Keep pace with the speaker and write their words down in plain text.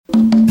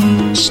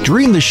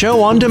stream the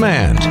show on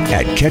demand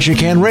at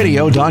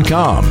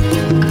ketchikanradio.com.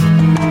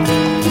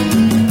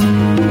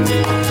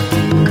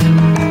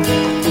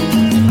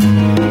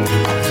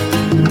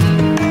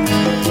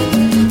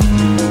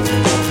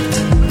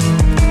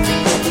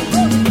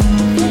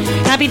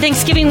 Happy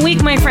Thanksgiving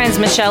week, my friends.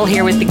 Michelle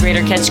here with the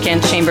Greater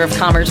Ketchikan Chamber of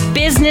Commerce.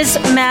 Business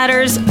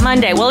Matters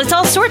Monday. Well, it's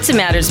all sorts of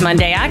Matters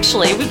Monday,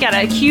 actually. We've got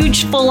a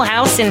huge full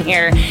house in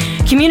here.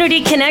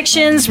 Community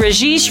Connections,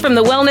 Rajesh from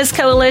the Wellness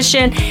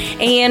Coalition,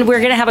 and we're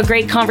going to have a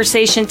great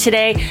conversation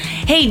today.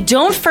 Hey,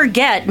 don't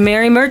forget,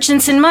 Merry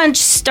Merchants and Munch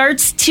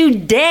starts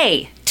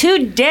today.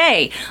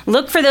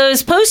 Look for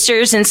those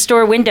posters in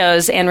store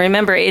windows, and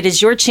remember, it is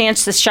your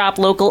chance to shop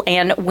local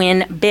and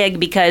win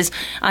big, because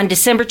on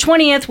December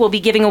 20th, we'll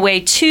be giving away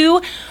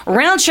 2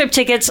 round-trip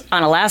tickets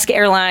on Alaska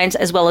Airlines,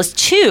 as well as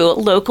 2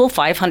 local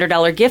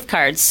 $500 gift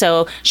cards.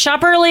 So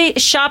shop early,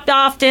 shop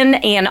often,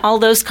 and all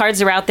those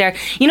cards are out there.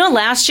 You know,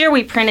 last year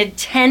we printed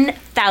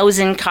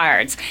 10,000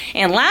 cards.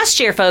 And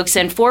last year, folks,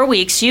 in 4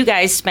 weeks, you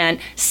guys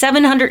spent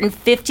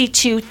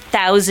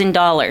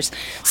 $752,000.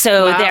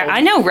 So wow. There,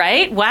 I know,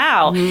 right?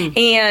 Wow.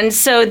 And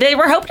so they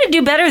were hoping to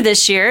do better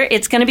this year.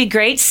 It's going to be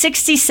great.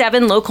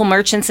 67 local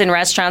merchants and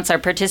restaurants are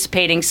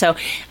participating. So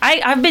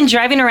I've been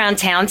driving around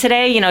town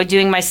today, you know,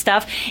 doing my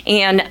stuff,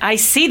 and I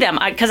see them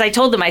because I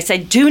told them, I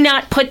said, do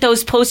not put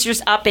those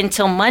posters up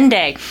until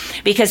Monday,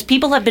 because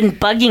people have been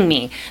bugging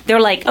me. They're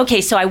like,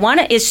 okay, so I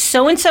want to, is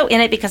so-and-so in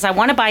it because I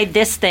want to buy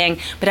this thing,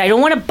 but I don't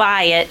want to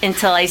buy it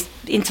until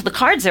the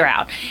cards are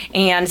out.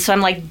 And so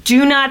I'm like,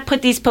 do not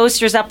put these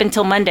posters up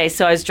until Monday.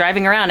 So I was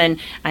driving around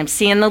and I'm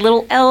seeing the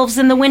little elves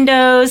in the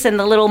windows and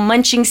the little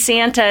munching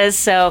Santas.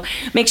 So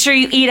make sure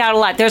you eat out a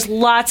lot. There's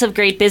lots of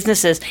great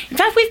businesses. In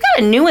fact, we've got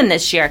a new one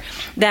this year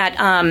that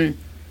I'm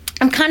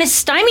kind of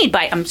stymied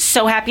by. I'm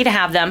so happy to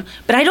have them,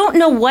 but I don't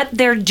know what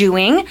they're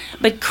doing.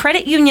 But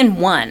Credit Union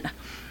One.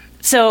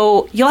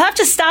 So you'll have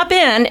to stop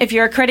in if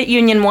you're a Credit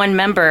Union One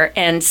member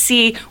and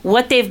see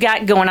what they've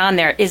got going on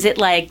there. Is it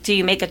like, do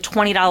you make a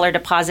 $20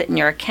 deposit in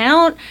your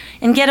account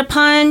and get a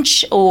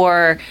punch?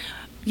 Or,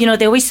 you know,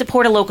 they always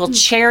support a local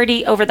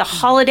charity over the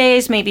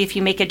holidays. Maybe if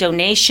you make a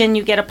donation,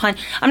 you get a punch.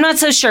 I'm not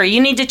so sure. You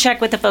need to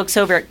check with the folks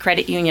over at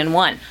Credit Union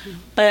One.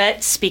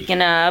 But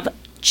speaking of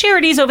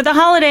charities over the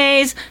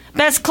holidays,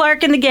 Bess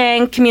Clark and the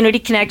gang, Community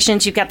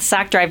Connections, you've got the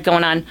sock drive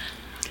going on.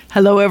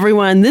 Hello,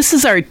 everyone. This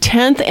is our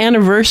 10th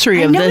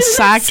anniversary of this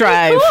sock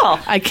drive. Cool.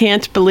 I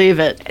can't believe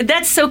it.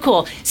 That's so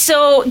cool.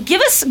 So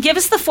give us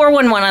the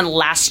 411 on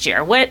last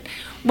year. What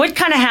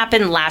kind of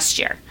happened last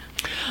year?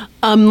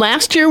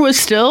 Last year was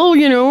still,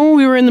 you know,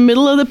 we were in the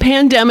middle of the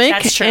pandemic.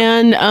 That's true.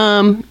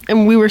 And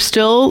we were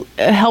still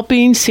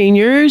helping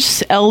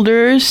seniors,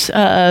 elders,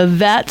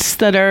 vets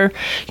that are,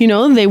 you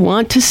know, they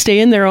want to stay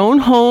in their own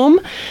home.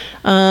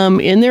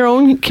 In their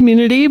own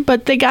community,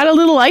 but they got a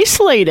little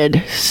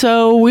isolated.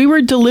 So we were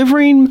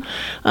delivering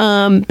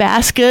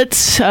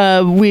baskets.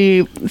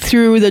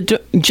 Through the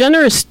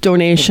generous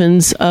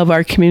donations of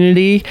our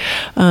community,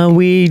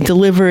 we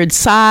delivered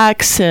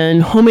socks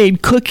and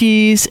homemade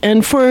cookies.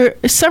 And for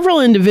several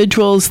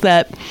individuals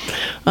that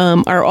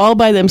are all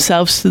by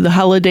themselves through the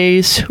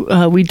holidays,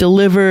 we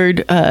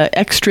delivered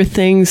extra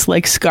things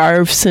like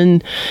scarves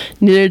and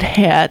knitted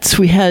hats.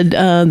 We had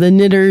the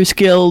Knitters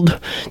Guild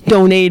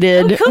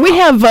donated. Oh, cool. We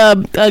have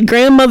a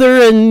grandmother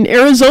in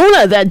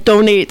Arizona that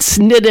donates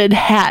knitted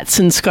hats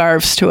and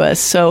scarves to us.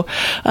 So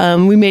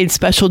we made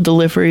special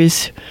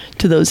deliveries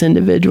to those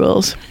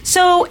individuals.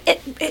 So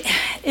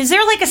is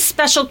there like a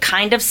special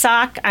kind of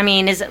sock? I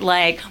mean, is it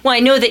like, well, I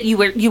know that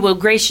you will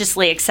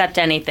graciously accept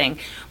anything,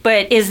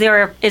 but is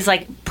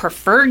like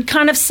preferred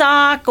kind of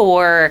sock,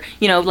 or,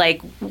 you know,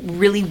 like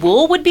really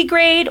wool would be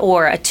great,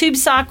 or a tube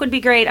sock would be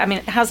great? I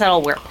mean, how's that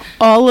all work?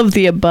 All of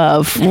the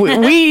above.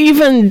 We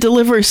even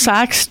deliver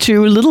socks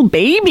to little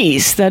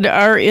babies that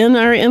are in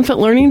our infant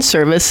learning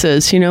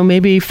services. You know,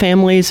 maybe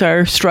families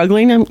are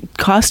struggling and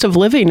cost of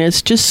living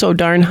is just so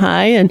darn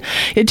high, and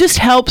it just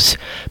helps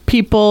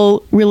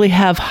people really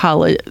have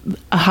a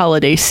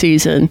holiday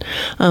season.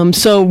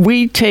 So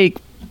we take,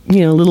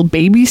 you know, little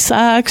baby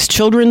socks,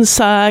 children's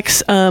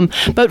socks.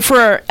 But for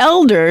our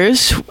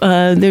elders,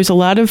 there's a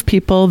lot of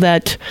people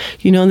that,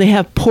 you know, they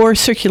have poor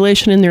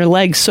circulation in their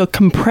legs. So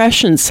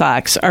compression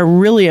socks are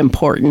really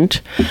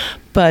important.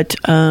 But,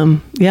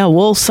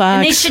 wool socks.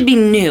 And they should be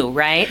new,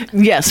 right?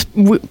 Yes,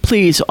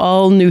 please,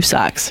 all new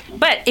socks.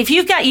 But if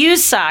you've got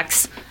used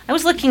socks, I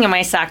was looking in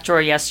my sock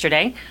drawer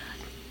yesterday.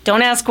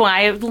 Don't ask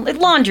why.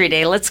 Laundry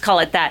day, let's call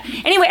it that.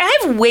 Anyway, I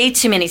have way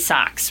too many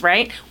socks,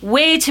 right?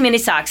 Way too many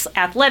socks.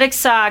 Athletic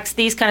socks,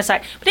 these kind of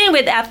socks. But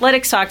anyway, the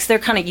athletic socks, they're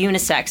kind of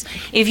unisex.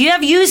 If you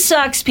have used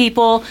socks,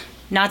 people,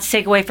 not to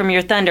take away from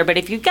your thunder, but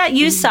if you've got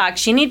used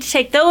socks, you need to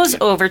take those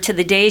over to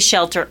the day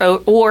shelter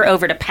or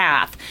over to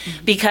PATH,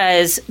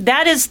 because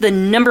that is the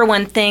number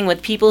one thing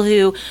with people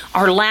who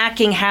are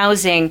lacking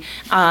housing,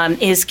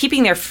 is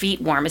keeping their feet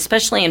warm,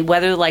 especially in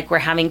weather like we're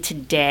having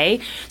today.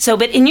 So,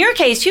 but in your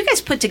case, you guys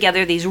put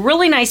together these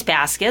really nice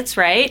baskets,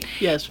 right?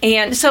 Yes.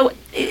 And so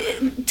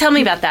tell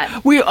me about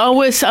that. We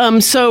always,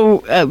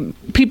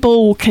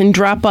 people can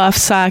drop off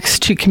socks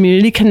to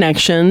Community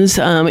Connections.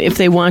 If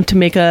they want to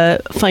make a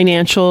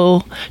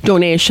financial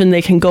donation,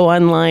 they can go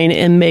online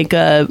and make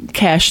a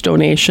cash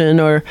donation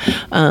or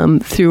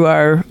through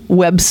our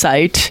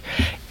website.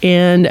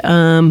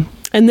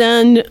 And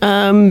then,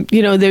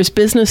 there's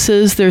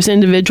businesses, there's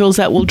individuals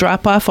that will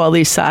drop off all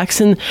these socks.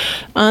 And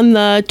on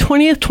the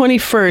 20th,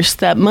 21st,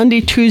 that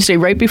Monday, Tuesday,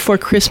 right before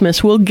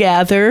Christmas, we'll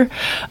gather.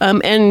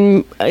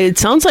 And it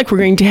sounds like we're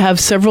going to have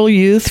several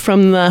youth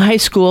from the high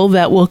school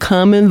that will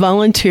come and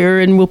volunteer,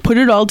 and we'll put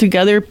it all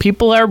together.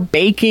 People are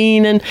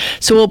baking, and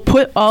so we'll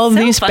put all of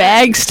these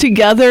bags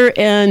together.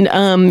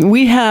 And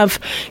we have,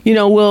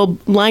 we'll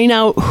line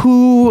out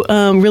who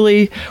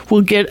really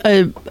will get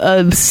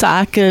a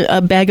sock,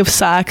 a bag of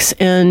socks,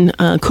 and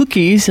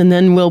cookies, and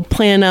then we'll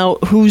plan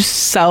out who's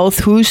south,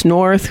 who's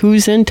north,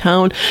 who's in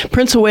town.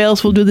 Prince of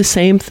Wales will do the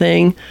same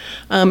thing,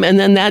 and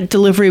then that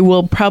delivery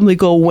will probably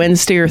go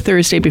Wednesday or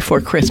Thursday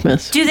before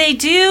Christmas. Do they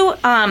do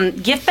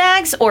gift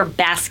bags or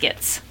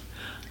baskets?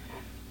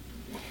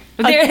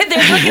 They're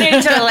looking at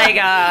each other like,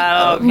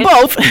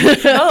 both.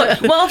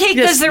 Both. Well, okay,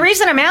 because the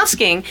reason I'm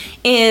asking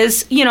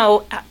is,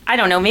 I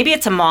don't know, maybe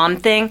it's a mom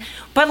thing,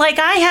 but like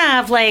I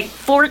have like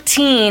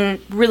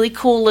 14 really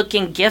cool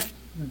looking gift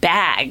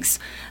bags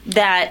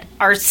that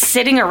are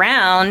sitting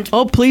around.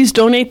 Oh, please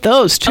donate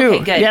those too. Okay,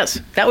 good. Yes,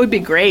 that would be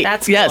great.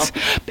 That's cool. Yes.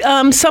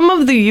 Some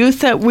of the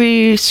youth that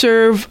we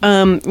serve,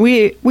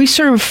 we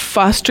serve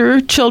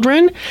foster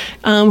children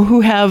who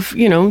have,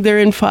 they're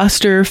in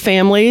foster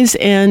families,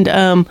 and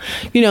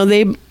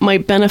they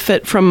might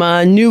benefit from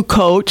a new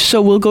coat.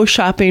 So we'll go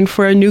shopping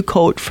for a new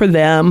coat for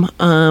them,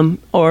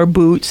 or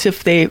boots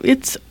if they.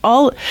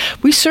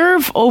 We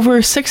serve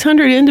over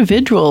 600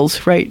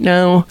 individuals right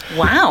now.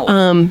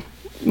 Wow.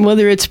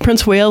 Whether it's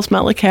Prince of Wales,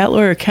 Metlakatla,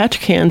 or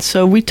Ketchikan.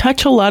 So we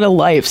touch a lot of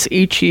lives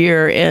each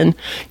year. And,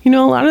 a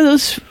lot of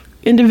those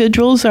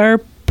individuals are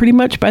pretty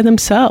much by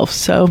themselves.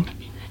 So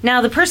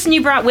Now, the person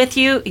you brought with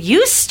you,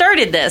 you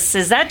started this.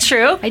 Is that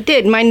true? I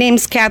did. My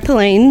name's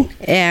Kathleen,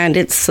 and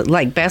it's,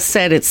 like Beth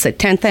said, it's the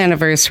 10th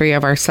anniversary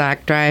of our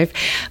sock drive.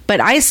 But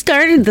I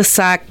started the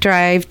sock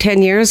drive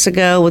 10 years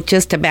ago with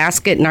just a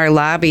basket in our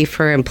lobby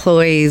for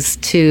employees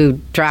to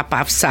drop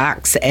off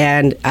socks,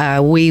 and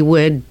we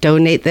would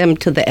donate them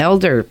to the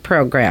elder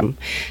program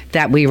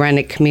that we run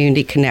at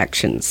Community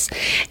Connections.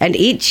 And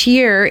each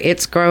year,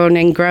 it's grown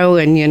and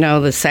grown. You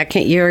know, the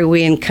second year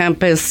we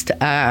encompassed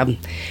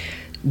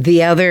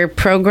the other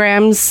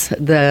programs,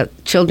 the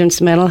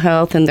Children's Mental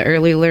Health and the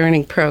Early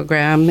Learning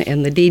Program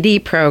and the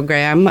DD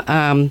program.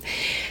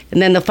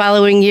 And then the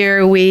following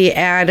year, we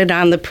added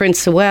on the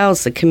Prince of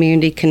Wales, the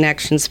Community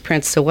Connections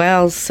Prince of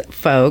Wales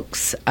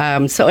folks.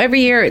 So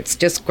every year, it's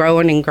just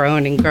growing and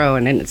growing and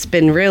growing, and it's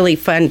been really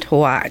fun to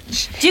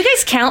watch. Do you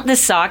guys count the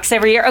socks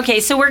every year?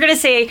 Okay, so we're going to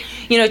say,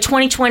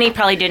 2020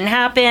 probably didn't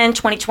happen,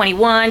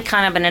 2021,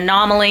 kind of an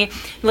anomaly.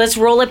 Let's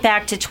roll it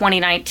back to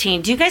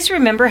 2019. Do you guys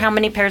remember how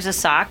many pairs of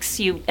socks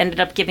you ended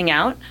up giving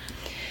out?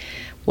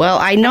 Well,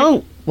 I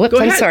know. Whoops, Go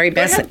I'm ahead. sorry, Go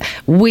Bess. ahead.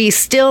 We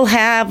still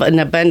have an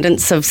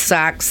abundance of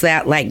socks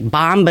that, like,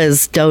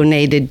 Bombas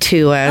donated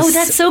to us. Oh,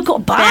 that's so cool.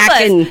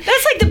 Bombas.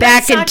 That's like the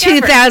back best in sock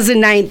ever.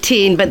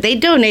 2019, but they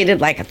donated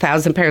like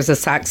 1,000 pairs of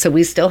socks, so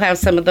we still have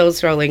some of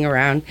those rolling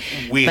around.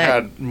 We But-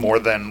 had more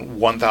than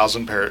more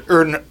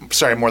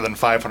than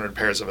 500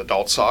 pairs of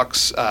adult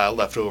socks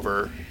left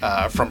over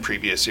from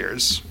previous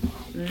years.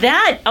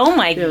 Oh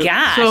my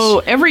gosh. So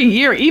every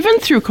year, even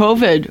through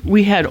COVID,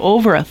 we had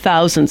over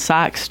 1,000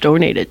 socks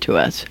donated to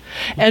us.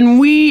 And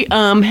we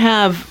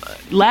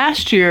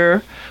last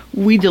year,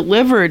 we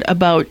delivered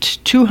about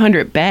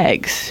 200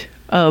 bags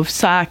of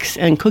socks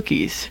and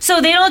cookies. So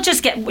they don't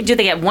just do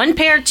they get one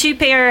pair, two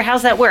pair?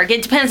 How's that work?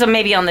 It depends on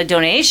maybe on the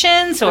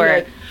donations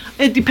or...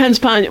 It depends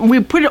upon, we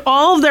put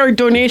all of our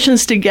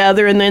donations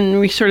together, and then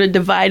we sort of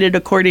divide it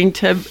according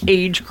to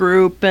age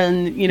group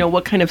and,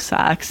 what kind of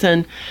socks.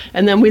 And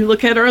then we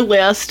look at our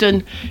list,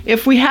 and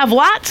if we have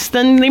lots,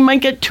 then they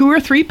might get 2 or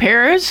 3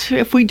 pairs.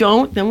 If we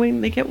don't, then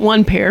they get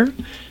 1 pair.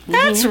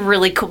 That's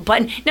really cool.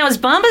 But now, is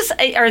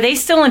Bombas, are they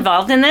still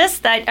involved in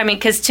this?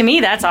 Because to me,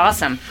 that's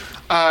awesome.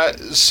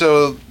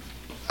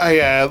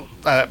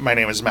 My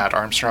name is Matt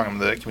Armstrong. I'm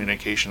the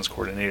communications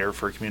coordinator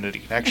for Community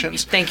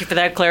Connections. Thank you for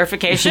that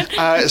clarification.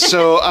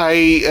 So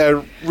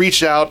I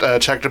reached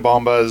out, checked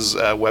Bomba's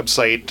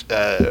website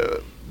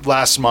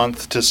last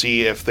month to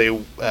see if they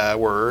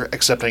were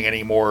accepting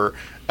any more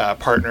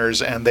partners,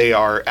 and they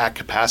are at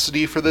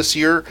capacity for this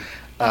year.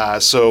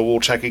 So we'll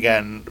check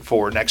again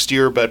for next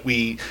year. But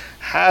we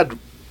had,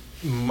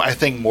 I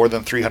think, more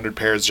than 300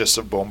 pairs just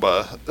of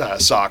Bomba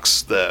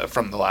socks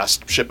from the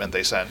last shipment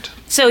they sent.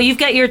 So you've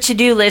got your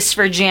to-do list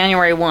for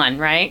January 1,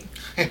 right?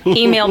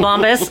 email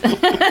Bombas.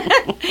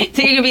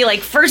 So you can be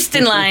like first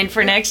in line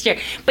for next year.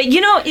 But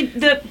you know,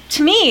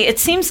 to me, it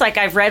seems like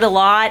I've read a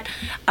lot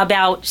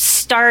about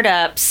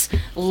startups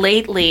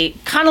lately,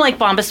 kind of like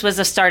Bombas was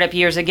a startup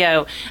years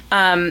ago.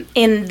 And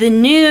the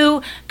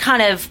new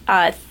kind of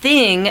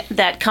thing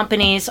that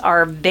companies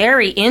are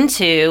very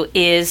into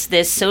is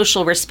this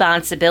social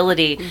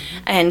responsibility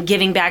and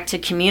giving back to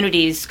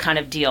communities kind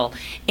of deal.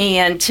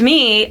 And to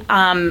me,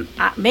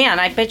 man,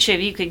 I bet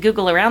you could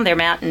Google around there,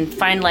 Matt, and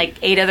find like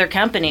 8 other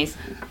companies.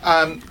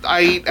 I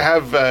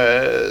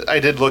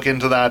did look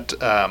into that.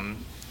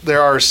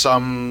 There are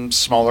some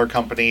smaller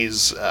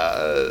companies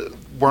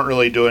weren't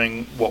really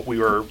doing what we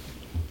were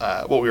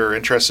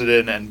interested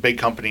in, and big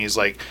companies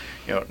like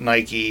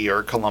Nike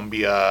or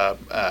Columbia,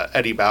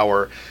 Eddie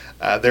Bauer.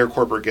 Their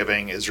corporate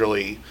giving is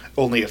really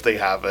only if they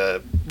have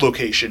a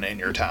location in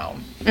your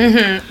town.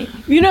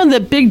 Mm-hmm. The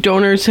big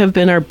donors have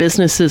been our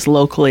businesses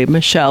locally,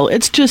 Michelle.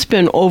 It's just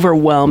been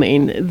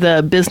overwhelming.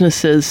 The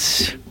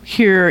businesses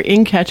here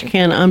in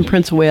Ketchikan on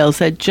Prince of Wales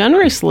that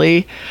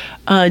generously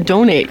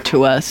donate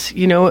to us.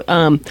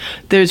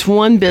 There's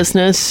one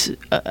business.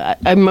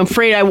 I'm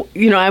afraid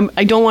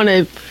I don't want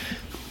to.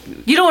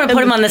 You don't want to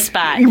put them on the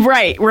spot.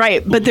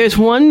 Right. But there's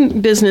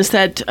one business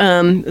that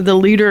the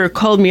leader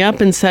called me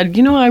up and said,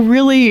 I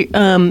really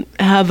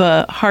have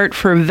a heart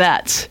for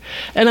vets,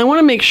 and I want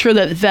to make sure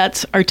that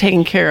vets are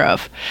taken care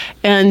of.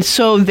 And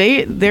so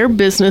their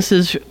business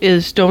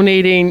is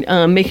donating,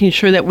 making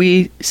sure that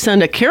we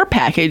send a care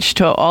package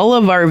to all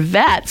of our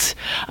vets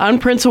on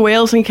Prince of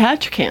Wales and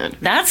Ketchikan.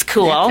 That's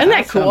cool. Isn't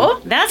that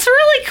cool? That's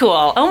really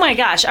cool. Oh my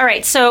gosh. All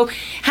right. So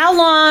how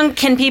long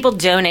can people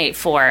donate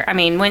for? I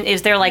mean,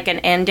 is there like an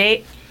end date?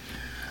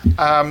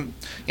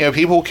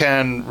 People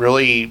can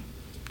really,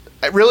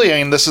 I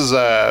mean, this is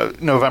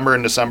November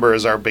and December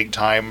is our big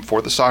time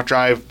for the sock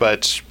drive,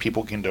 but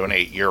people can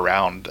donate year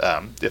round.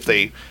 If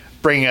they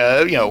bring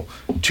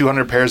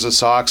 200 pairs of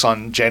socks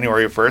on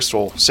January 1st,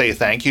 we'll say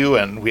thank you,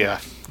 and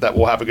that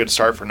will have a good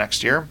start for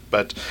next year.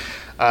 But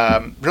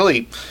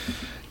really,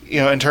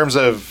 in terms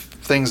of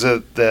things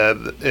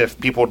that if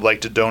people would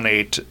like to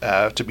donate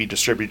to be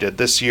distributed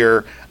this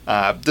year,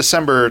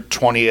 December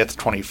 20th,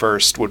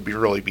 21st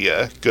would be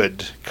a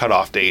good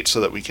cutoff date so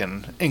that we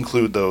can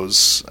include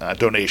those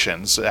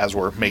donations as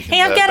we're making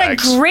Hey, I've got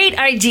bags. a great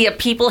idea,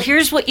 people.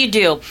 Here's what you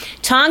do.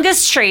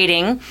 Tonga's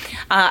Trading,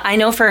 I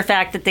know for a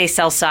fact that they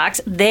sell socks.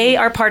 They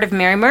are part of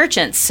Merry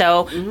Merchants.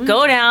 So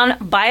go down,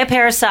 buy a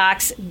pair of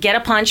socks, get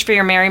a punch for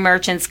your Merry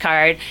Merchants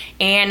card,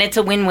 and it's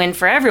a win-win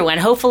for everyone.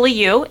 Hopefully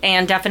you,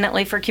 and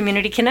definitely for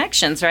Community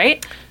Connections,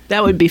 right?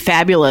 That would be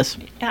fabulous.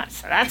 Yeah,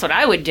 so that's what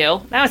I would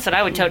do. That's what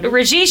I would totally.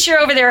 Rajesh, you're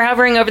over there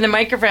hovering over the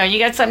microphone. You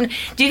got something?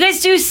 Do you guys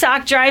do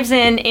sock drives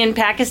in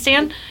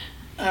Pakistan?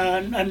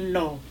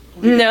 No.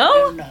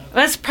 No? No.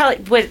 That's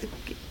probably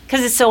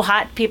because it's so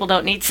hot. People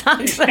don't need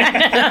socks.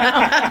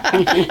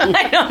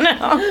 I don't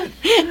know.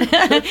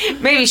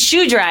 Maybe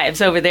shoe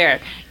drives over there.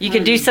 You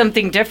could do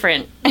something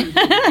different.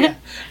 Yeah.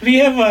 We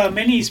have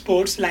many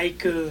sports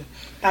like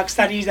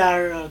Pakistanis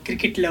are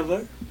cricket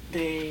lover.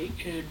 They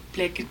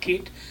play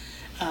cricket.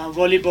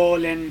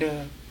 Volleyball and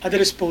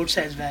other sports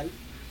as well.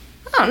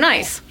 Oh,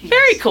 nice.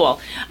 Very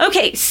cool.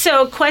 Okay,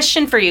 so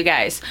question for you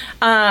guys.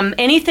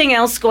 Anything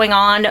else going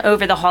on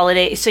over the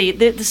holiday? So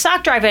the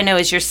sock drive, I know,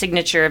 is your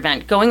signature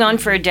event, going on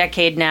for a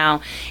decade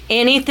now.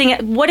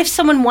 What if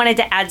someone wanted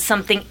to add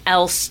something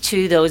else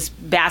to those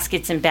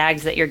baskets and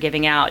bags that you're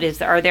giving out?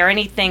 Are there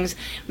any things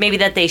maybe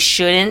that they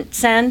shouldn't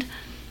send?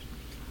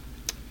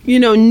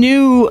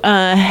 New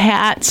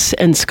hats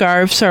and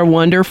scarves are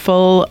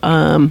wonderful.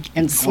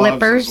 And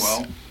slippers. Gloves as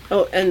well.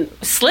 Oh, and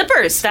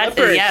Slippers.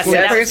 Slippers. Yes,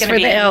 Slippers that's for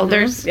the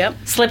elders. yep.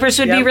 Slippers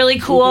would be Yep. really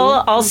cool.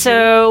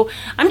 Also,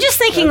 I'm just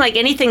thinking like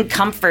anything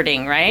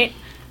comforting, right?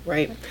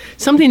 Right.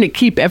 Something to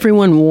keep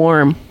everyone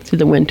warm through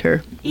the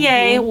winter.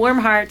 Yay, warm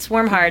hearts,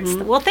 warm hearts.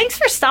 Well, thanks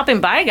for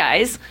stopping by,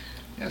 guys.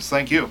 Yes,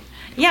 thank you.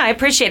 Yeah, I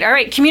appreciate it. All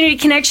right, Community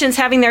Connections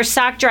having their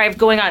sock drive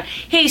going on.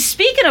 Hey,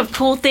 speaking of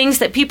cool things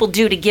that people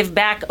do to give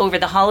back over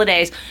the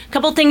holidays, a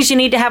couple things you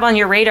need to have on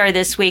your radar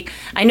this week.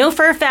 I know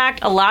for a fact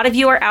a lot of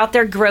you are out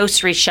there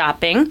grocery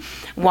shopping.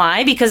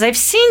 Why? Because I've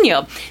seen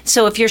you.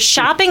 So if you're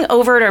shopping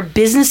over at our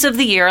Business of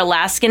the Year,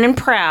 Alaskan and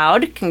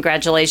Proud,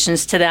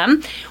 congratulations to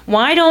them,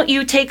 why don't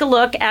you take a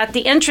look at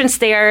the entrance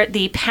there,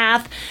 the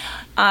Path.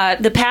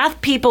 The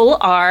Path people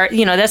are,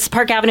 that's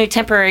Park Avenue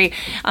temporary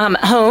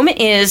home,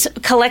 is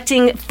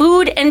collecting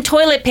food and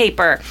toilet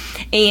paper.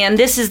 And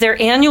this is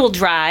their annual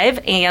drive.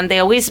 And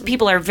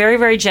people are very,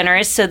 very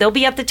generous. So they'll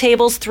be at the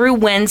tables through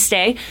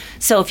Wednesday.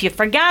 So if you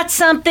forgot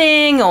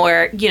something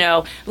or,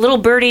 little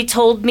birdie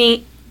told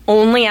me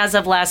only as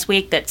of last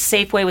week that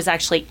Safeway was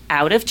actually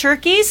out of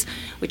turkeys,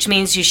 which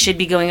means you should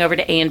be going over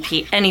to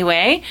A&P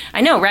anyway.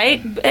 I know,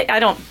 right? I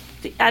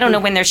don't know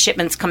when their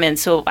shipments come in,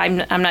 so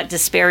I'm not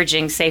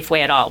disparaging Safeway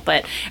at all.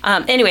 But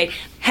anyway,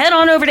 head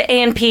on over to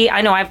A&P. I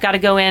know I've got to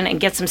go in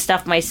and get some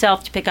stuff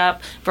myself to pick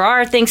up for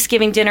our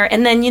Thanksgiving dinner.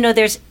 And then,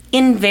 there's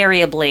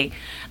invariably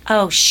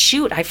oh,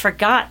 shoot, I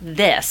forgot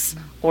this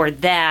or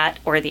that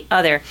or the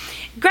other.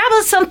 Grab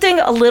something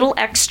a little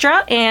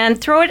extra and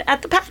throw it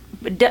at the path.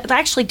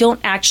 Actually, don't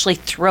actually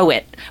throw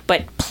it,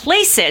 but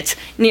place it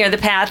near the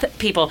path,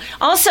 people.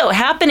 Also,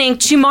 happening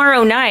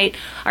tomorrow night,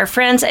 our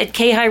friends at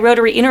K-High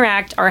Rotary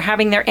Interact are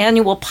having their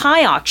annual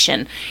pie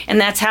auction,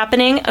 and that's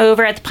happening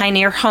over at the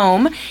Pioneer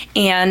Home.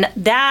 And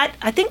that,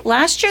 I think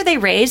last year they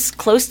raised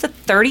close to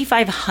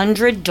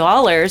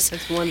 $3,500.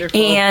 That's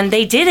wonderful. And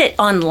they did it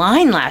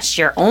online last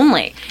year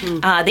only.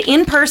 The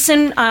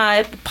in-person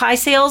pie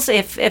sales,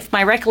 if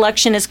my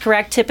recollection is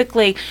correct,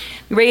 typically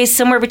raise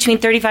somewhere between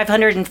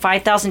 $3,500 and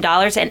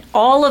 $5,000, and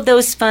all of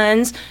those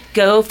funds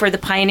go for the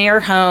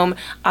Pioneer Home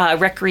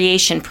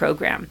recreation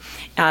program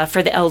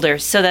for the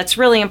elders. So that's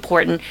really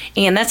important,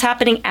 and that's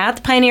happening at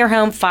the Pioneer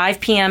Home 5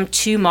 p.m.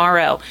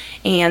 tomorrow.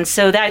 And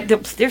so that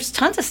there's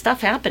tons of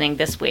stuff happening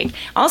this week.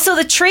 Also,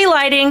 the tree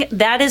lighting,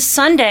 that is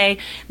Sunday.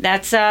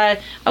 That's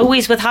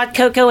always with hot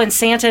cocoa and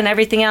Santa and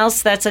everything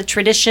else. That's a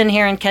tradition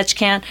here in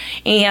Ketchikan.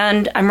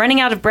 And I'm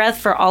running out of breath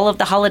for all of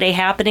the holiday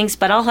happenings,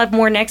 but I'll have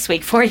more next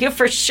week for you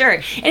for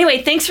sure.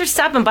 Anyway, thanks for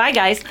stopping by,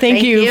 guys.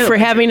 Thank you for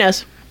having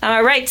us.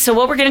 All right, so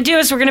what we're going to do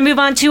is we're going to move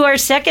on to our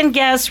second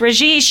guest.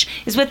 Rajesh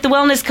is with the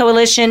Wellness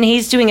Coalition.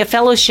 He's doing a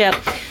fellowship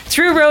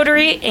through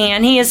Rotary,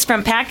 and he is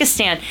from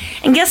Pakistan.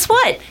 And guess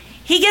what?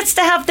 He gets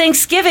to have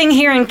Thanksgiving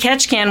here in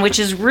Ketchikan, which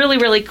is really,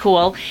 really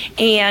cool.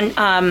 And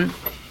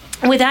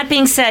with that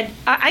being said,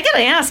 I got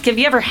to ask, have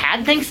you ever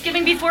had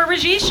Thanksgiving before,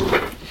 Rajesh?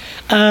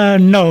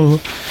 No,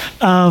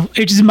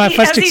 it is my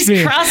first As he's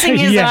experience. crossing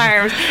his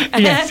arms.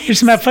 Yes,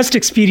 it's my first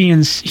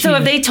experience. So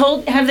have they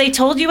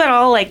told you at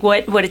all like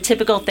what a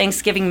typical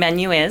Thanksgiving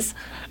menu is?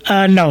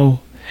 No.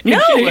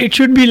 No. It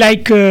should be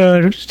like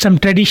some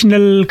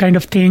traditional kind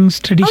of things,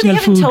 Oh, they traditional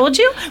haven't food. told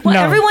you? Well,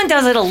 No. everyone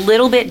does it a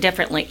little bit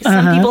differently.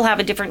 Some people have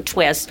a different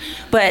twist,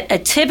 but a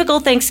typical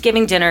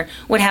Thanksgiving dinner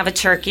would have a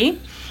turkey.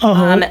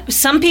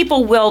 Some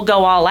people will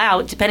go all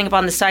out, depending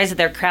upon the size of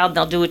their crowd.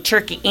 They'll do a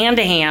turkey and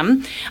a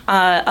ham.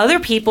 Other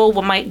people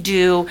might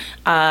do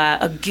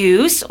a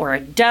goose or a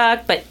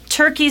duck, but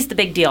turkey's the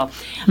big deal.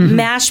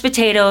 Mashed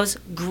potatoes,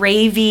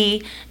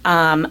 gravy,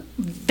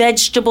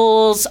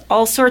 vegetables,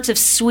 all sorts of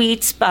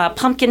sweets,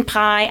 pumpkin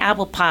pie,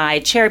 apple pie,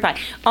 cherry pie,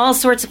 all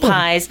sorts of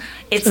pies.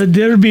 It's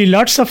There will be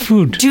lots of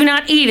food. do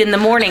not eat in the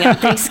morning on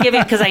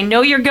Thanksgiving because I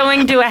know you're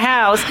going to a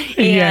house.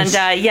 And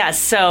Yes.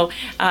 so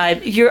I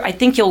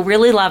think you'll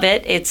really love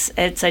it. It's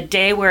a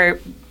day where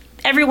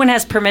everyone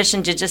has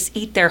permission to just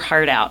eat their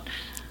heart out.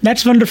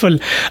 That's wonderful.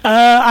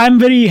 I'm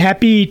very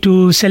happy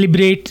to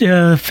celebrate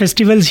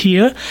festivals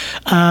here.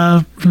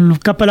 A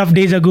couple of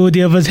days ago,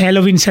 there was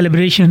Halloween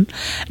celebration,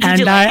 and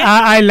you like it?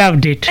 I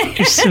loved it.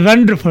 It's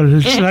wonderful.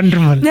 It's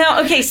wonderful.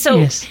 Now, okay, so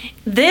Yes.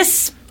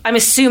 this, I'm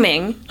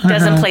assuming,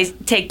 doesn't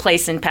take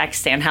place in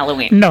Pakistan,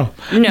 Halloween. No,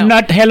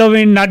 not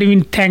Halloween, not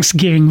even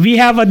Thanksgiving. We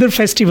have other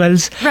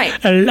festivals, Right.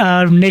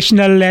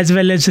 National as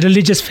well as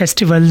religious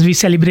festivals. We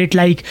celebrate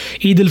like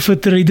Eid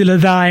al-Fitr, Eid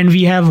al-Adha, and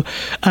we have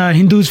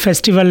Hindus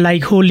festival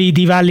like Holi,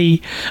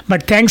 Diwali.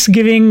 But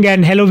Thanksgiving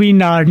and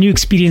Halloween are new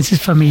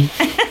experiences for me.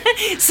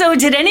 So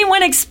did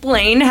anyone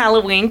explain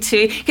Halloween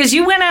to, because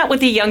you went out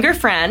with a younger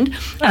friend,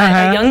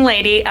 a young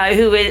lady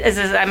who is,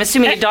 I'm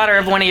assuming, a daughter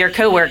of one of your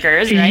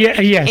coworkers,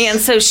 right? Yes. And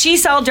so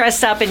she's all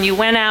dressed up and you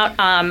went out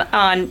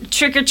on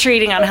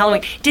trick-or-treating on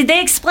Halloween. Did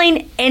they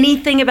explain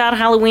anything about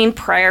Halloween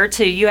prior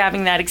to you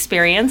having that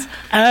experience?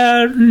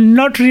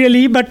 Not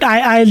really, but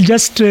I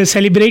just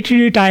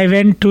celebrated it. I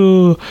went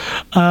to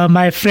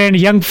my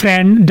young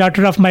friend,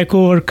 daughter of my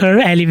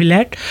coworker, Ali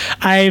Willett.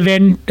 I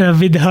went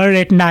with her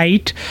at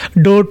night,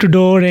 door to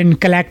door, and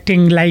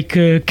collecting like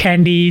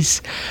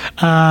candies,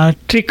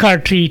 trick or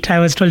treat. I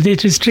was told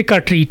it is trick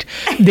or treat.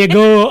 They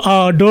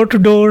go door to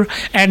door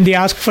and they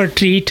ask for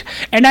treat.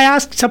 And I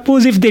asked,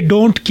 suppose if they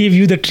don't give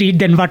you the treat,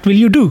 then what will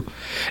you do?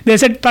 They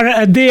said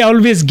they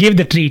always give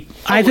the treat.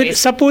 I said, Always.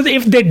 suppose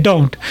if they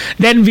don't,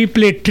 then we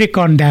play trick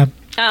on them.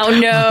 Oh,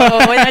 no.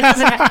 That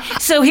doesn't happen.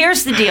 So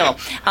here's the deal.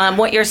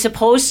 What you're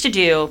supposed to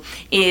do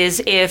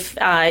is if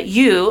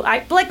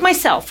like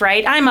myself,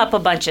 right? I'm up a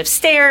bunch of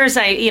stairs.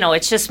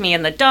 It's just me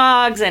and the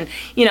dogs. And,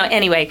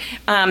 anyway,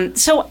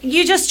 so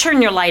you just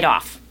turn your light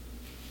off.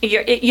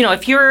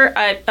 If you're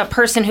a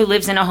person who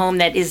lives in a home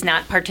that is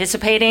not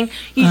participating,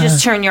 you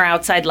just turn your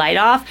outside light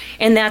off.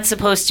 And that's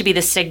supposed to be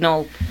the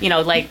signal,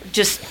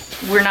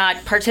 just we're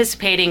not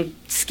participating,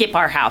 skip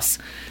our house.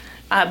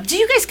 Do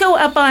you guys go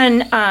up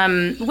on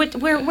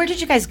where did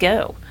you guys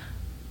go?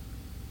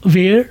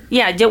 Where?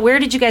 Yeah, where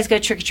did you guys go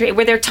trick or treat?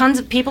 Were there tons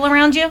of people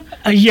around you?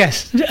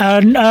 Yes.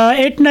 At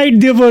night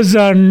there was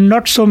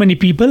not so many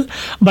people,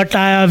 but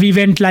we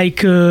went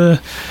like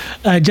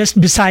just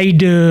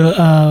beside.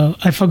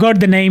 I forgot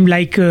the name.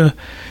 Like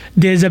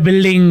there's a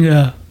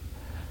building.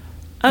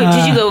 Oh,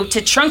 did you go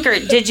to Trunk?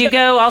 Did you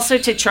go also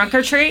to Trunk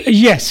or Treat?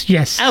 Yes,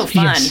 yes. Oh,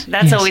 fun. yes,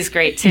 That's yes. always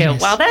great, too.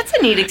 Yes. Wow, that's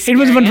a neat It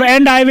experience. was wonderful.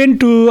 And I went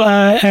to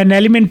an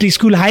elementary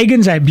school,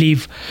 Huygens, I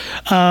believe,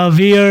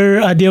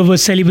 where there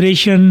was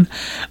celebration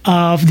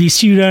of the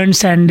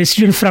students, and the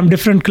students from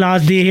different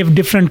class, they have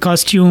different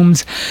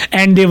costumes,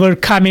 and they were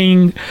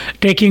coming,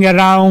 taking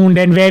around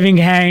and waving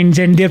hands,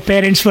 and their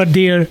parents were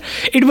there.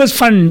 It was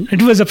fun.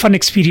 It was a fun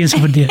experience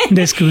over there in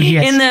the school,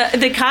 yes.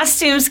 And the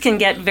costumes can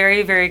get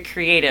very, very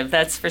creative,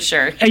 that's for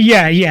sure.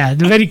 Yeah,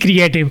 very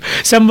creative.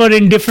 Some were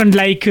in different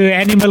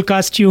animal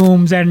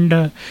costumes,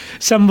 and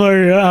some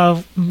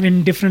were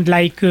in different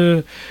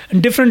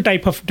different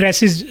type of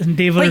dresses.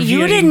 They were. But you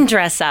wearing. didn't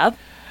dress up.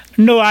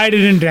 No, I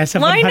didn't dress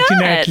up. Why not?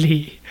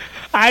 Unfortunately,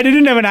 I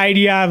didn't have an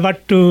idea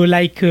what to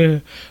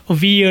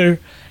wear.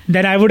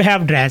 Then I would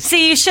have dressed.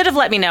 See, you should have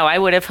let me know. I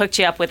would have hooked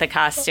you up with a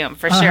costume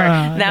for sure.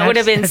 That would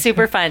have been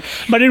super fun.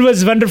 But it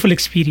was a wonderful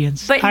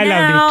experience. But I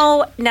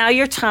loved it. now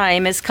your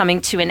time is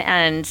coming to an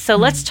end. So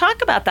let's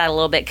talk about that a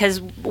little bit, because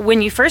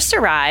when you first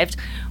arrived,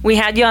 we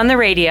had you on the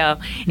radio,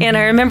 and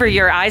I remember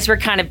your eyes were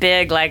kind of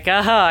big, like,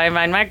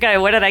 I'm not going.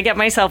 What did I get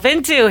myself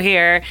into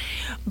here?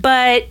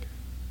 But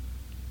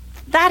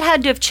that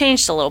had to have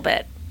changed a little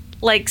bit.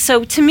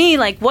 So to me,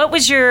 what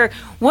was your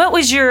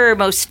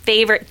most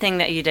favorite thing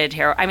that you did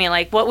here? I mean,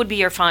 what would be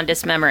your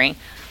fondest memory?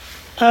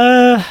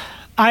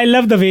 I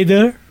love the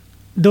weather,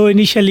 though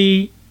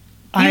initially.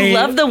 You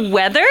love the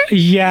weather?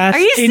 Yes. Are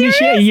you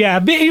serious? Yeah,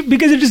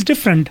 because it is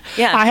different.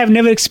 Yeah. I have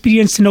never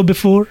experienced snow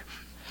before.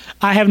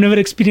 I have never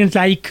experienced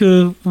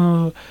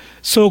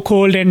so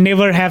cold and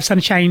never have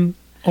sunshine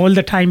all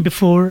the time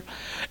before.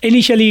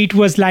 Initially, it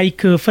was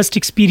first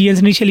experience.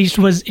 Initially, it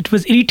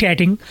was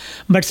irritating,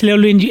 but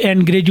slowly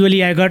and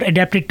gradually, I got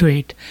adapted to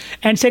it.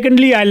 And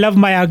secondly, I love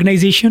my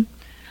organization,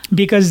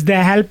 because they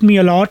helped me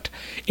a lot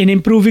in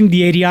improving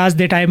the areas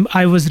that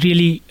I was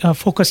really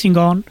focusing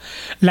on.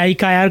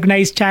 I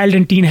organized child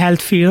and teen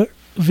health fair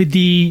with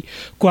the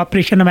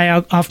cooperation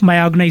of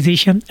my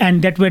organization,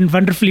 and that went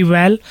wonderfully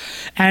well.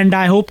 And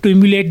I hope to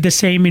emulate the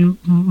same in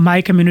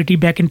my community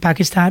back in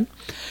Pakistan.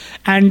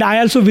 And I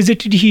also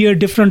visited here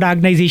different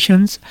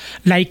organizations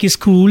like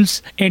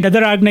schools and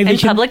other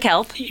organizations. And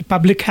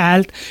public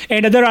health,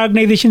 and other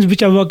organizations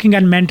which are working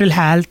on mental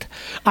health.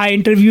 I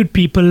interviewed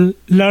people,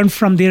 learned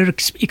from their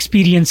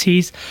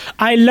experiences.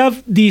 I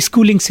love the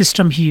schooling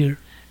system here.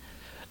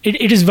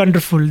 It is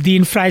wonderful. The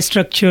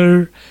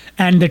infrastructure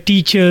and the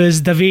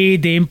teachers, the way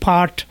they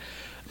impart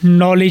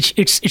knowledge,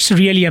 it's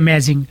really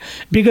amazing.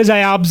 Because I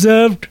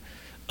observed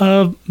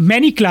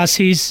many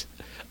classes.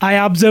 I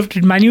observed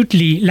it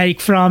minutely,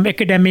 from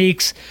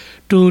academics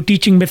to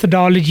teaching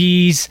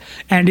methodologies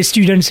and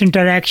students'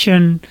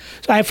 interaction.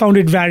 So I found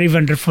it very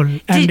wonderful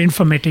and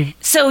informative.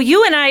 So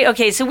you and I,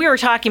 so we were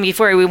talking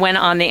before we went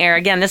on the air.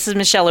 Again, this is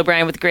Michelle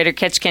O'Brien with Greater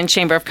Ketchikan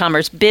Chamber of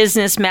Commerce,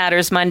 Business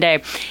Matters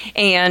Monday.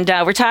 And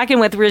we're talking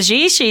with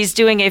Rajesh. She's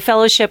doing a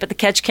fellowship at the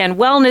Ketchikan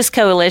Wellness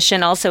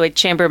Coalition, also a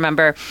chamber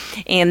member.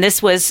 And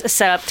this was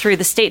set up through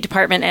the State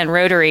Department and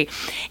Rotary.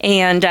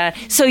 And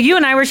so you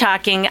and I were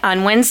talking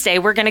on Wednesday.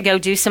 We're going to go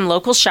do some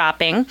local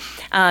shopping.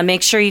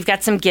 Make sure you've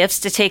got some gifts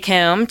to take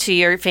home to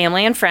your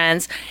family and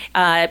friends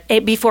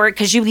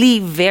because you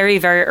leave very,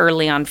 very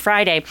early on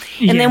Friday.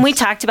 And then we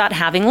talked about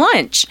having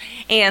lunch.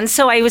 And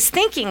so I was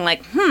thinking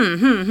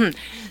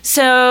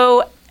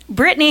So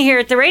Brittany here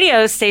at the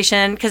radio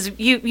station, because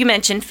you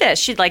mentioned fish.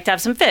 She'd like to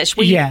have some fish.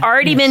 We've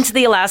already been to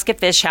the Alaska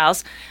Fish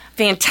House.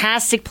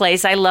 Fantastic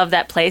place. I love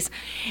that place.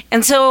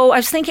 And so I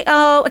was thinking,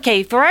 if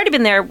we've already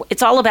been there,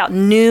 it's all about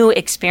new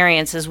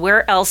experiences.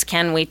 Where else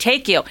can we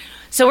take you?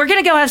 So we're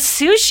going to go have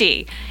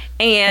sushi.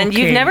 And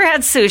you've never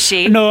had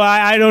sushi. No,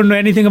 I don't know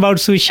anything about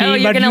sushi. Oh,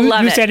 you're going to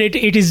love it. You said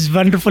it is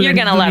wonderful. You're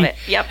going to love it.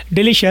 Yep.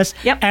 Delicious.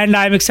 Yep. And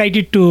I'm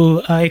excited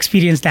to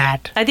experience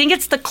that. I think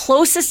it's the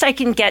closest I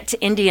can get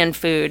to Indian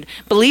food,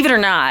 believe it or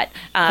not,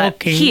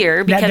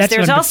 here, because that's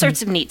there's wonderful. all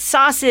sorts of neat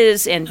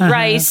sauces and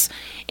rice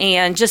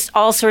and just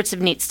all sorts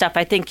of neat stuff.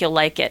 I think you'll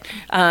like it.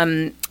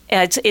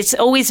 It's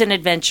always an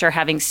adventure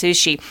having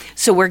sushi.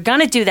 So we're going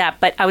to do that.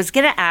 But I was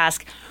going to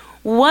ask,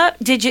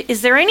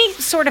 is there any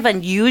sort of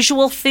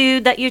unusual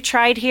food that you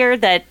tried here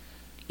that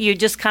you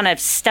just kind of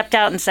stepped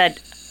out and said,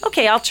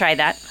 okay, I'll try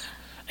that?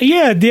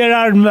 Yeah, there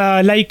are,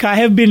 I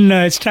have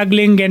been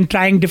struggling and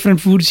trying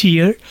different foods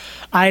here.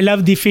 I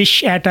love the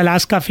fish at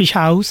Alaska Fish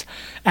House,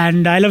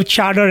 and I love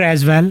chowder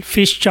as well,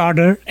 fish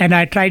chowder. And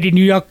I tried in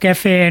New York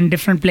Cafe and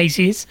different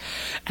places,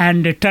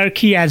 and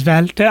turkey as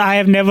well. I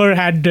have never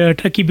had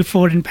turkey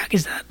before in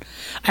Pakistan.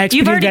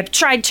 You've already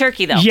tried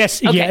turkey, though?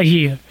 Yes, okay. Yeah,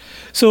 here.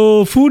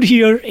 So food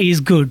here is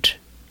good,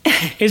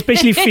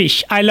 especially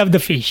fish. I love the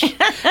fish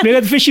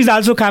because fish is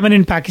also common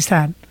in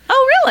Pakistan.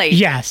 Oh, really?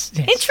 Yes.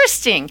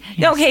 Interesting.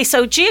 Yes. Okay,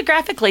 so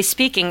geographically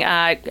speaking,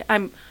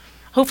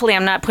 hopefully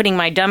I'm not putting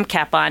my dumb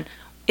cap on.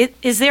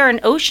 Is there an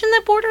ocean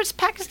that borders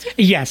Pakistan?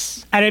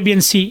 Yes,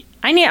 Arabian Sea.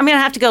 I'm going to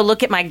have to go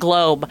look at my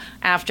globe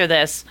after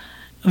this.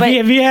 But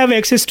we have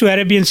access to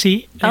Arabian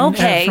Sea.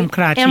 Okay. From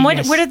Karachi. And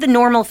what are the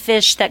normal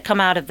fish that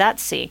come out of that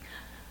sea?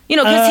 You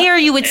know, because here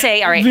you would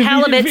say, all right,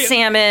 halibut,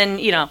 salmon,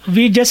 you know.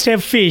 We just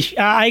have fish.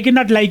 I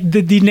cannot, like,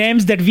 the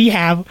names that we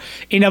have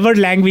in our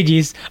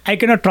languages, I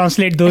cannot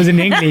translate those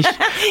in English.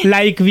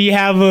 Like, we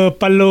have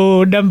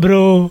palo,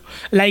 dumbro,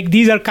 like,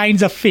 these are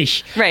kinds of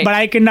fish. Right. But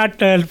I cannot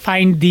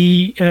find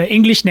the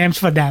English names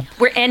for them.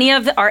 Are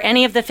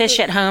any of the fish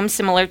at home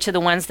similar to the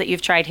ones that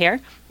you've tried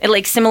here?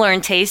 Like, similar in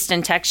taste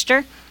and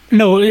texture?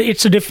 No,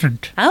 it's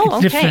different. Oh, it's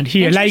okay. different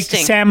here. Like,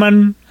 Interesting.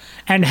 salmon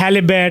and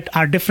halibut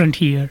are different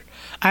here.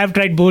 I've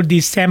tried both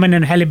these salmon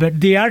and halibut.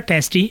 They are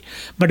tasty,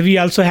 but we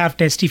also have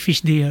tasty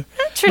fish there.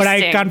 But I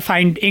Interesting. can't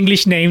find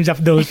English names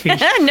of those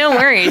fish. No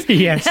worries.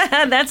 Yes.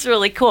 That's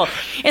really cool.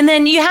 And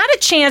then you had a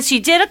chance, you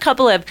did a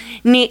couple of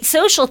neat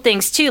social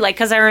things too, like,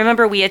 because I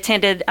remember we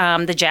attended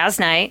the jazz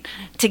night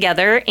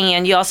together,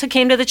 and you also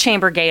came to the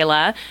chamber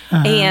gala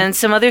and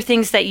some other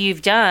things that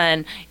you've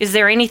done. Is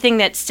there anything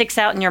that sticks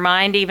out in your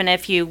mind, even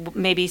if you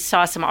maybe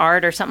saw some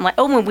art or something like,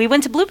 when we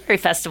went to Blueberry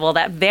Festival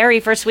that very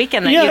first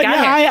weekend that you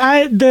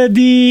got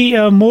here?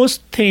 The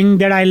most thing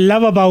that I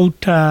love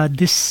about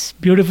this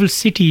beautiful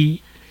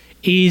city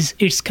is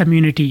its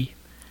community.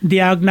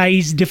 They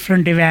organize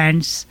different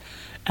events.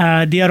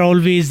 They are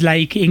always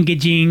like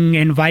engaging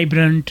and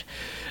vibrant.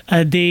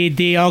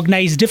 They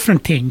organize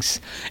different things,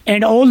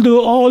 and all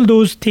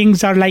those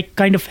things are like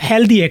kind of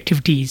healthy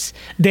activities.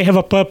 They have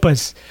a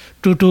purpose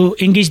to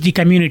engage the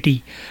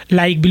community,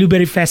 like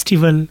Blueberry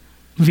Festival,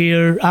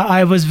 where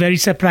I was very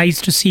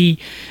surprised to see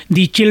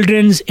the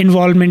children's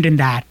involvement in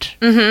that.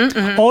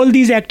 All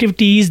these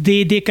activities,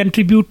 they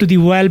contribute to the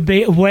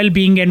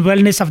well-being and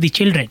wellness of the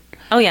children.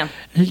 Oh, yeah.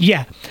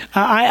 Yeah,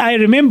 I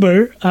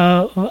remember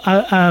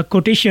a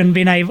quotation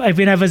when I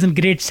was in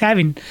grade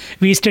 7.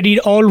 We studied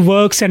all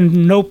works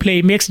and no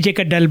play makes Jack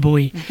a dull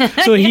boy.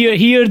 So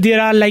here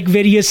there are like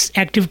various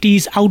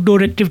activities,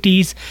 outdoor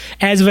activities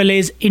as well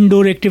as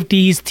indoor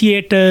activities,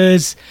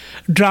 theaters,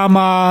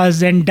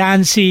 dramas and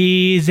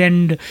dances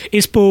and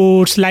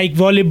sports like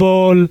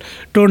volleyball,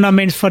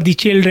 tournaments for the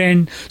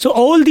children. So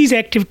all these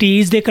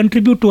activities, they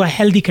contribute to a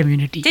healthy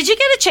community. Did you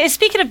get a chance,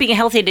 speaking of being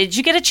healthy, did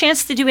you get a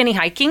chance to do any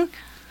hiking?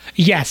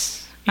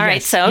 Yes. All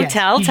right, so yes,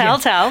 tell.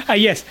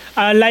 Yes,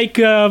 like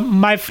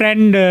my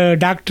friend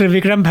Dr.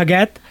 Vikram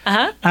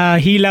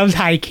Bhagat, he loves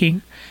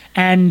hiking.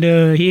 And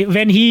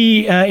when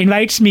he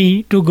invites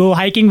me to go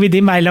hiking with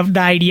him, I love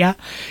the idea.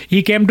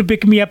 He came to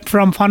pick me up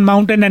from Fun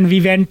Mountain and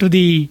we went to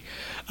the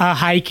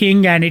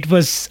hiking, and it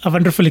was a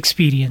wonderful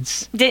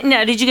experience.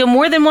 Did you go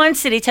more than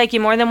once? Did he take you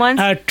more than once?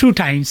 2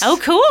 times. Oh,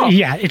 cool.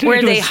 Yeah.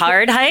 Were they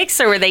hard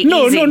hikes or were they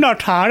No, easy? No,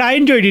 not hard. I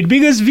enjoyed it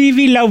because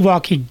we love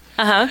walking.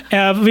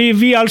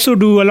 We also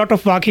do a lot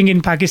of walking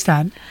in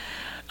Pakistan.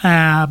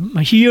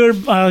 Here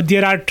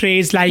there are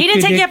trails like... He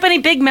didn't take you up any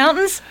big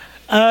mountains?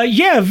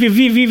 Yeah,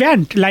 we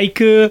went. Like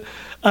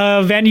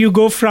when you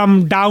go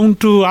from down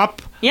to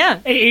up, yeah,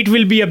 it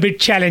will be a bit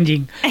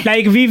challenging.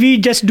 Like we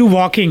just do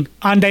walking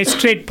on the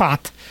straight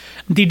path.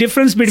 The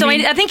difference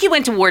between... So I think you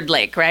went to Ward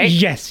Lake, right?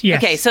 Yes.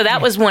 Okay, so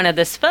that was one of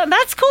the...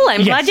 That's cool.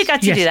 I'm glad you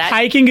got to do that.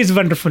 Hiking is a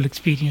wonderful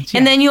experience.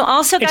 And then you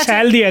also got It's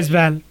healthy as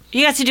well.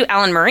 You got to do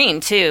Allen Marine,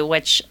 too,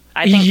 which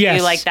I think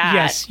you like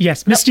that.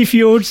 Yes. Misty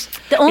Fjords.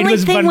 The only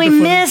thing we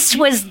missed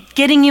was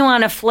getting you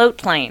on a float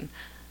plane.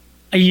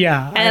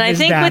 Yeah. And I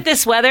think with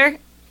this weather,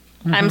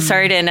 I'm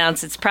sorry to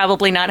announce it's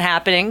probably not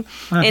happening.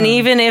 And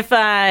even if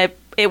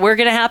it were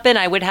going to happen,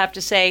 I would have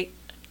to say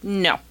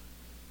no.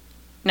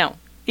 No.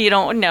 You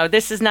don't know.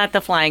 This is not the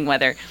flying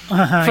weather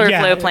for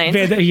float planes.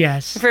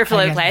 Yes. For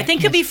float plane. I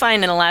think you'll be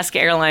fine in Alaska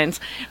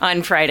Airlines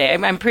on Friday.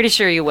 I'm pretty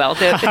sure you will.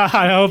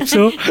 I hope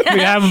so. We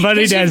have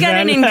buddied as well. You've got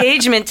an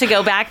engagement to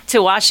go back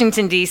to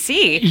Washington,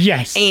 D.C.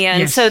 Yes.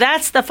 And so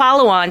that's the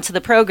follow-on to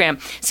the program.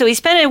 So he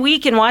spent a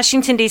week in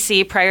Washington,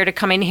 D.C. prior to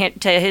coming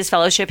to his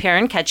fellowship here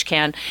in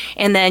Ketchikan.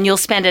 And then you'll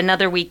spend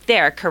another week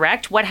there,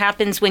 correct? What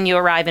happens when you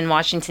arrive in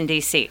Washington,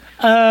 D.C.?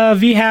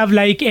 We have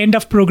like end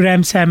of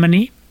program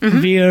ceremony.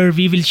 Where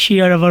we will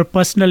share our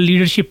personal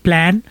leadership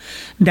plan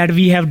that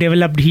we have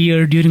developed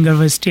here during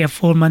our stay of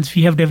 4 months.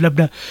 We have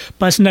developed a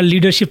personal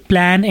leadership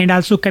plan and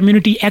also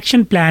community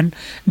action plan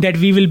that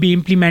we will be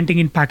implementing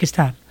in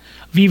Pakistan.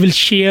 We will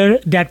share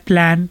that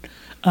plan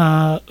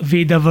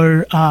with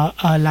our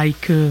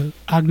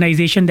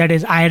organization that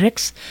is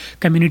IREX,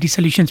 Community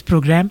Solutions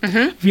Program.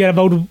 We are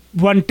about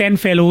 110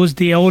 fellows.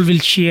 They all will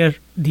share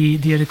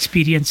their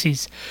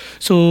experiences.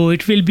 So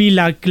it will be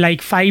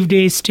like 5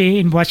 days stay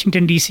in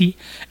Washington DC,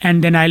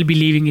 and then I'll be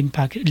leaving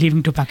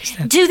to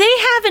Pakistan. Do they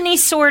have any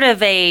sort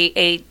of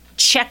a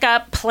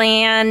checkup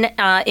plan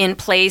in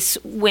place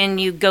when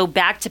you go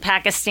back to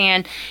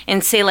Pakistan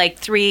and say like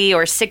 3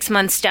 or 6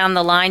 months down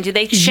the line? Do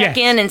they check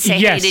in and say,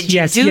 hey, did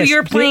you do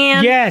your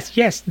plan?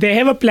 Yes. They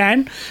have a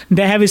plan.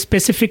 They have a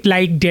specific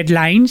like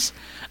deadlines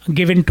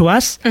given to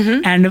us.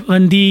 And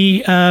on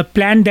the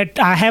plan that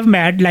I have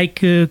made, like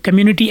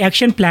community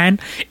action plan,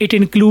 it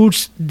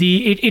includes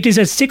it is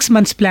a 6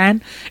 months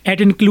plan.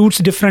 It includes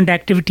different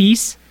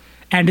activities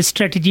and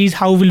strategies.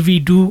 What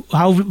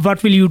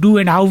will you do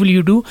and how will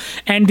you do?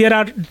 And there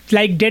are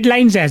like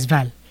deadlines as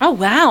well. Oh,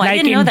 wow. I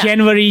Like didn't know in that.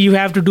 January, you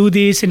have to do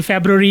this. In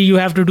February, you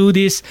have to do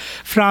this.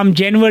 From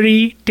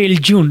January till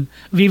June,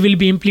 we will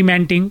be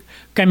implementing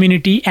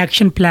community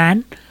action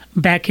plan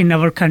back in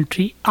our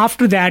country.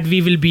 After that,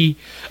 we will be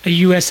a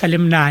U.S.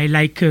 alumni.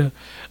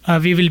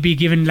 We will be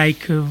given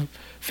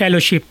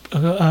fellowship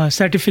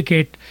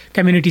certificate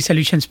community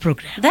solutions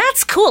program.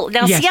 That's cool.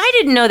 Now, Yes. see, I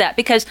didn't know that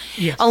because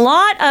Yes. a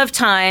lot of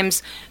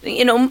times,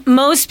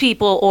 most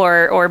people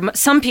or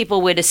some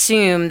people would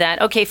assume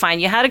that, okay, fine,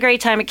 you had a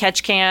great time at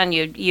Ketchikan,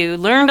 you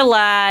learned a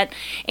lot,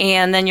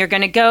 and then you're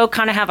going to go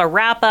kind of have a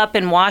wrap up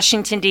in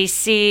Washington,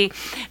 D.C.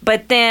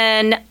 But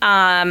then,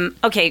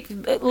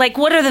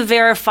 what are the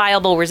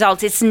verifiable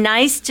results? It's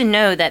nice to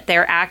know that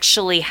they're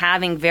actually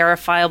having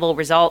verifiable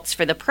results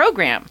for the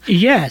program.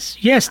 Yes,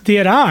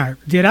 there are.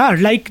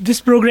 Like this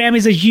program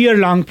is a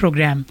year-long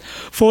program,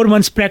 4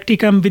 months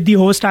practicum with the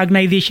host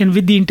organization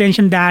with the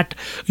intention that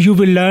you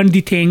will learn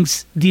the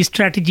things, the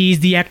strategies,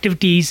 the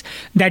activities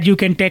that you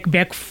can take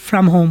back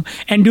from home.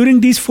 And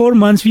during these 4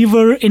 months, we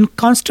were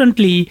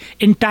constantly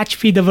in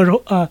touch with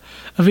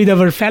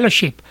our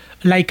fellowship,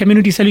 like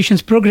community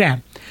solutions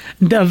program.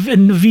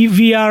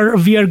 We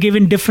are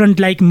given different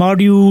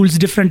modules,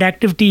 different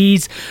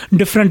activities,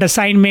 different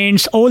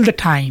assignments all the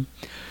time.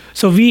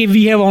 So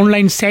we have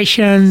online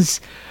sessions.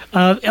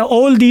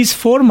 All these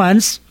 4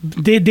 months,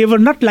 they were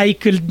not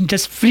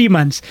just free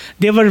months.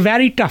 They were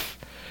very tough,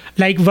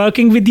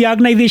 working with the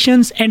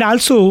organizations and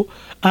also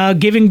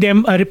giving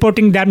them,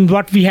 reporting them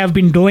what we have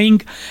been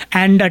doing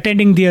and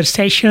attending their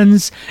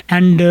sessions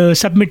and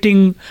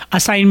submitting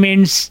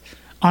assignments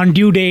on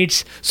due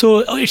dates. So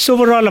it's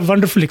overall a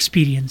wonderful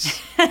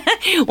experience.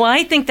 Well,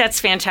 I think that's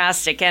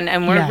fantastic,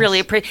 and we're Yes.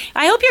 really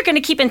I hope you're going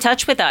to keep in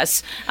touch with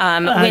us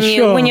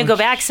Sure. when you go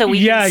back, so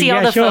we can see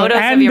all the sure. photos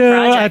and, of your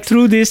project.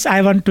 Through this,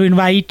 I want to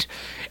invite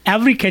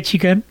every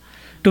Ketchikan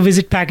to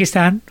visit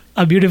Pakistan,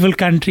 a beautiful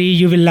country.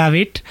 You will love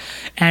it,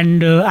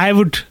 and I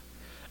would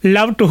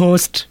love to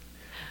host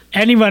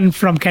anyone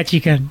from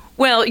Ketchikan.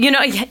 Well,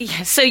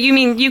 so you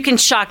mean you can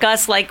shock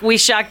us like we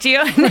shocked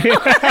you?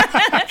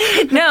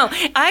 No,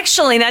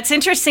 actually, that's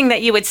interesting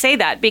that you would say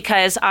that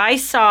because I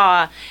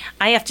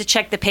have to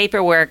check the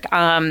paperwork,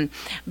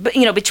 but,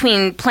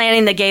 between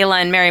planning the gala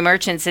and Merry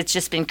Merchants, it's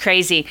just been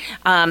crazy.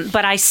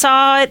 But I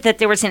saw that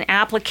there was an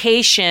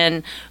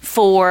application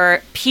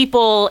for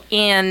people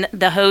in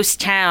the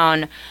host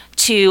town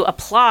to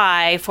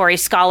apply for a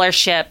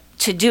scholarship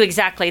to do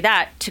exactly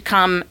that, to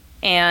come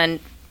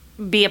and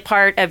be a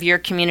part of your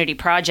community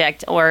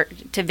project or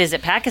to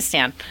visit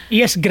Pakistan.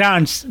 Yes,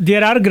 grants.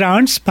 There are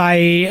grants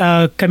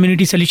by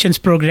Community Solutions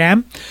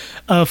Program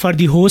for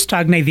the host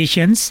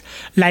organizations,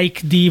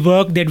 like the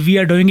work that we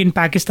are doing in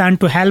Pakistan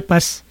to help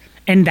us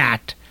in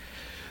that.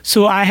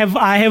 So I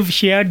have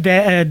shared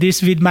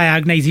this with my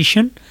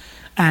organization,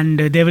 and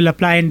they will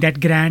apply in that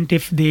grant.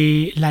 If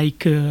they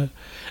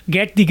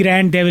get the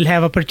grant, they will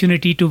have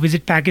opportunity to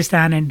visit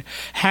Pakistan and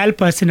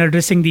help us in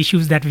addressing the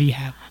issues that we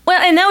have. Well,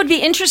 and that would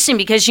be interesting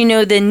because,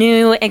 the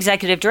new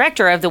executive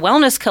director of the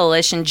Wellness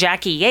Coalition,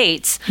 Jackie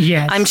Yates,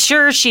 Yes. I'm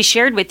sure she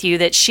shared with you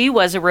that she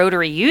was a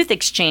Rotary Youth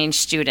Exchange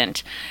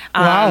student.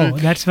 Wow,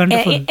 that's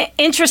wonderful.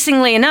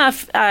 Interestingly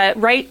enough,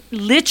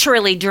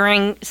 literally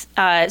during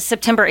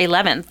September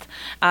 11th,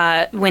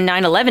 when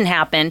 9/11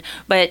 happened,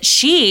 but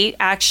she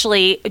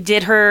actually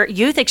did her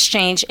youth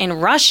exchange in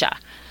Russia.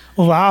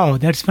 Wow,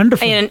 that's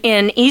wonderful.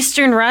 In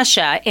Eastern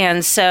Russia.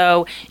 And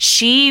so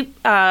she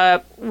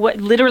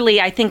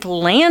literally, I think,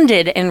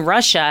 landed in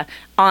Russia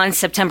on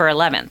September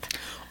 11th.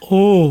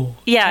 Oh.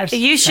 Yeah,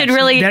 you should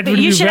that would ask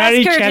be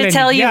very her to challenging.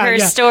 tell you her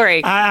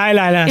story. I'll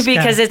ask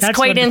because her. it's That's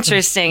quite wonderful.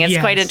 interesting. It's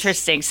Yes. quite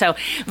interesting. So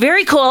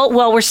very cool.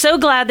 Well, we're so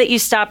glad that you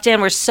stopped in.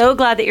 We're so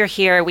glad that you're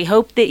here. We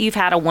hope that you've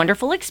had a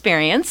wonderful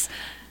experience.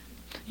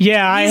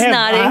 Yeah, He's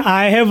nodding.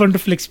 I have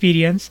wonderful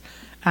experience.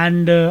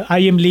 And I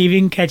am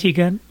leaving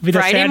Ketchikan with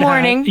Friday a sad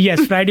morning. heart.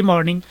 Yes, Friday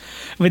morning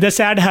with a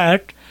sad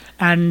heart.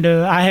 And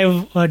I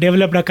have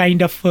developed a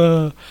kind of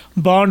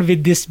bond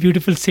with this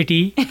beautiful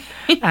city.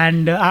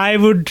 And I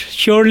would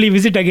surely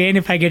visit again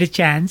if I get a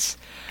chance.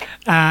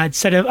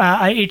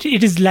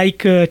 It is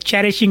like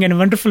cherishing and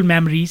wonderful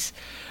memories.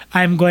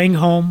 I'm going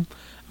home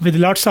with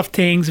lots of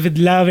things, with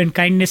love and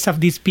kindness of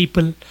these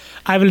people.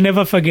 I will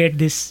never forget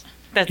this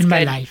in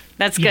my life.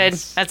 That's Yes.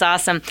 good. That's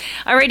awesome.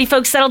 Alrighty,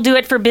 folks, that'll do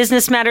it for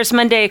Business Matters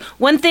Monday.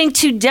 One thing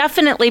to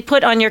definitely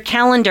put on your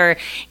calendar,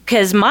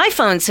 because my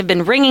phones have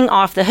been ringing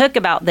off the hook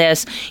about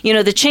this.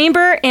 The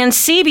Chamber and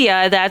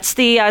CBIA, that's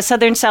the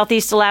Southern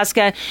Southeast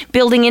Alaska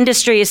Building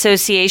Industry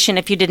Association,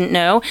 if you didn't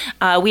know,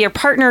 we are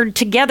partnered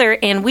together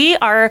and we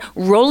are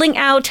rolling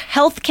out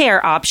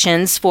healthcare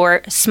options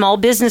for small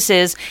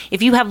businesses.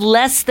 If you have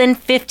less than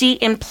 50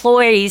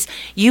 employees,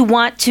 you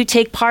want to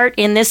take part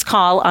in this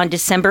call on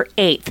December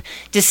 8th.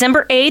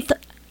 December 8th,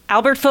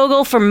 Albert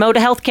Fogel from Moda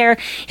Healthcare.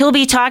 He'll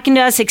be talking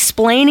to us,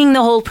 explaining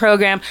the whole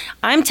program.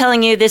 I'm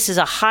telling you, this is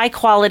a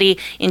high-quality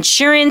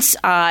insurance.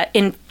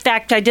 In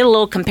fact, I did a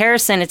little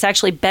comparison. It's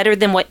actually better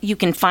than what you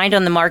can find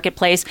on the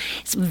marketplace.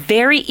 It's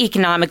very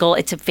economical.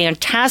 It's a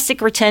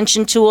fantastic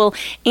retention tool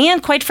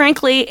and, quite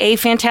frankly, a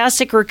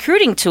fantastic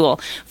recruiting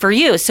tool for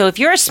you. So if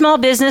you're a small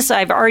business,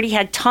 I've already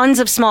had tons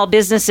of small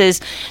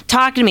businesses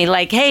talk to me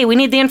like, hey, we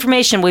need the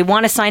information. We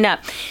want to sign up.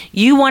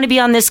 You want to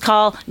be on this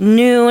call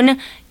noon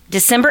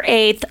December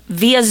 8th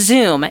via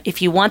Zoom.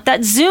 If you want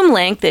that Zoom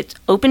link that's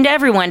open to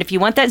everyone, if you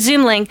want that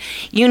Zoom link,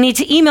 you need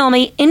to email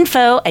me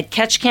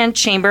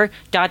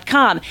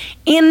info@ketchikanchamber.com.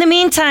 In the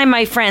meantime,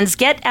 my friends,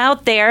 get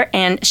out there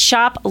and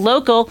shop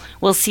local.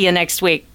 We'll see you next week.